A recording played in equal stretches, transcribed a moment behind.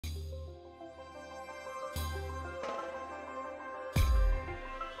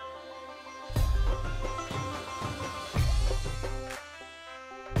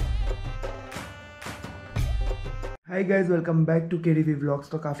Hi guys, welcome back to KDV vlogs.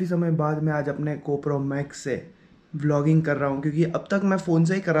 तो काफ़ी समय बाद मैं आज अपने GoPro Max से व्लॉगिंग कर रहा हूँ, क्योंकि अब तक मैं फ़ोन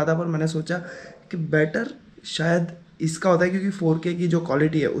से ही कर रहा था, पर मैंने सोचा कि बेटर शायद इसका होता है, क्योंकि 4K की जो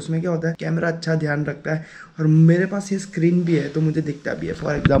क्वालिटी है उसमें क्या होता है, कैमरा अच्छा ध्यान रखता है और मेरे पास ये स्क्रीन भी है तो मुझे दिखता भी है।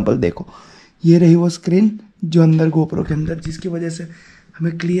 फॉर एग्जाम्पल देखो, ये रही वो स्क्रीन जो अंदर GoPro के अंदर, जिसकी वजह से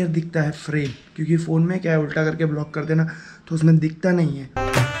हमें क्लियर दिखता है फ्रेम, क्योंकि फ़ोन में क्या है, उल्टा करके ब्लॉक कर देना तो उसमें दिखता नहीं है।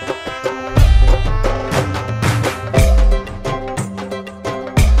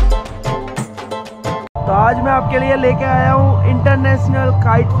 तो आज मैं आपके लिए लेके आया हूँ इंटरनेशनल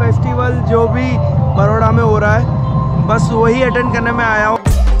काइट फेस्टिवल, जो भी बड़ौदा में हो रहा है, बस वही अटेंड करने में आया हूँ।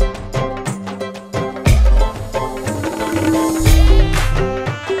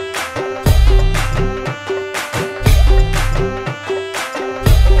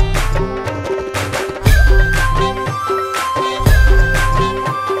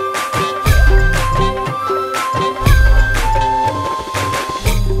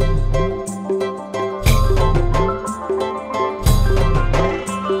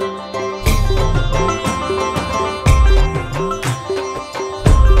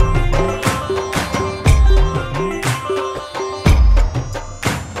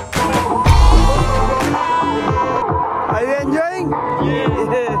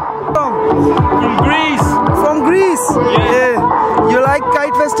 From Greece. Yeah. You like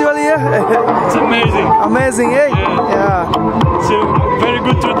kite festival here? It's amazing. Amazing, eh? Yeah. It's a very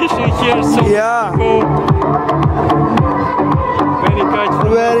good tradition here. So Yeah. people, many kites from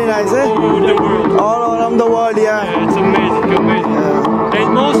Very nice, eh? all over the world. All around the world, yeah. Yeah, it's amazing, amazing. Yeah.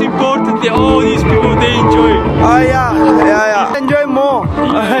 And most importantly, all these people, they enjoy it. Oh yeah. Enjoy more.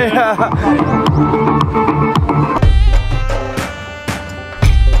 Yeah.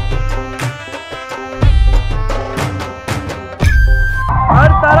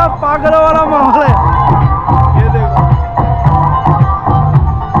 हर तरफ पागलों वाला माहौल है। ये देखो,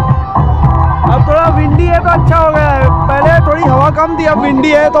 अब थोड़ा windy है तो अच्छा हो गया है। पहले थोड़ी हवा कम थी, अब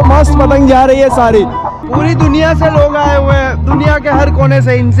विंडी है तो मस्त पतंग जा रही है सारी। पूरी दुनिया से लोग आए हुए हैं, दुनिया के हर कोने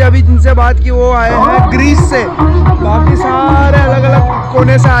से। इनसे अभी जिनसे बात की वो आए हैं ग्रीस से, बाकी सारे अलग अलग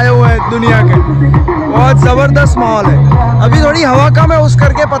कोने से आए हुए हैं दुनिया के। बहुत ज़बरदस्त माहौल है। अभी थोड़ी हवा कम है, उस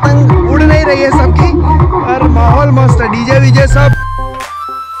करके पतंग उड़ नहीं रही है सबकी, और माहौल मस्त है। डीजे वीजे सब।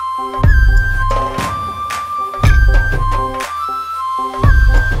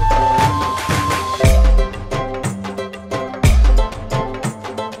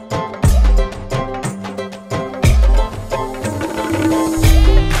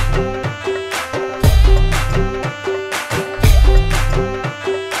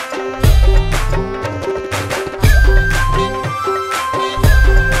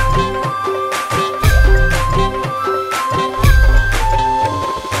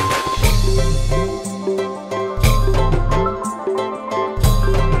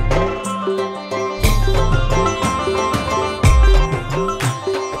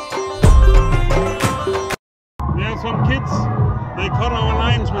 Some kids, they cut our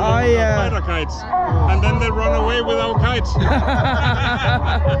lines with spider kites, and then they run away with our kites. It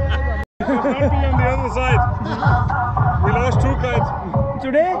must not be on the other side. We lost 2 kites.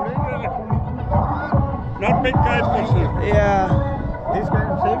 Today? Not big kites, but Yeah. this kind,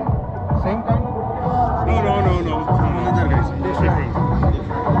 same kind? No. Another guys. Different.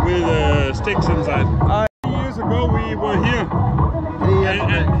 With sticks inside. 3 years ago we were here.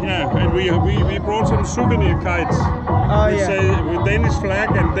 And we brought some souvenir kites. We say with Danish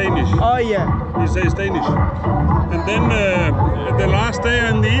flag and Danish. Oh yeah. He says Danish. And then the last day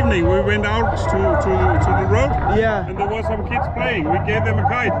in the evening we went out to the road. Yeah. And there were some kids playing. We gave them a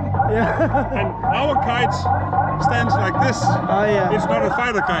kite. Yeah. And our kites stands like this. Oh yeah. It's not a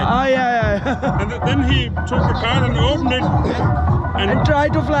fighter kite. Oh yeah. And then he took the kite and opened it. And try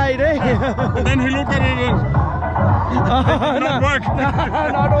to fly it, eh? And then he looked at it and not work.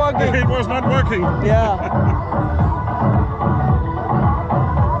 Not working. It was not working. Yeah.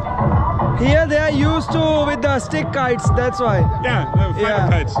 Here they are used to with the stick kites. That's why. Yeah, fighter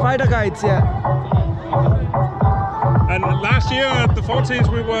kites. Fighter kites. Yeah. And last year at the 14th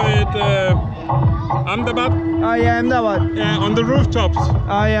we were at Ahmedabad. Oh yeah, Ahmedabad. Yeah, on the rooftops.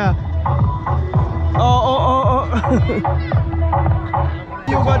 Oh yeah. Oh.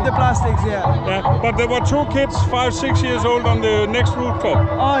 You got the plastics, Yeah, but there were 2 kids, 5, 6 years old, on the next rooftop.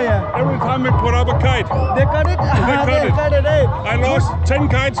 Oh yeah. Every time we put up a kite, They cut it? They cut it. Eh? I lost 10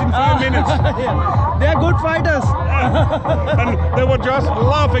 kites in 5 minutes. Yeah. They are good fighters. And they were just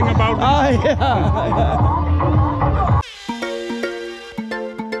laughing about it. Oh yeah.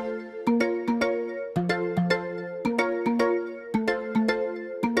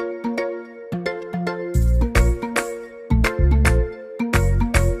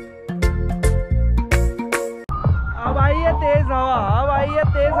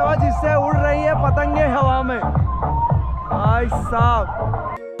 भाई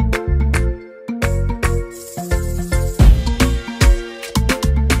साहब।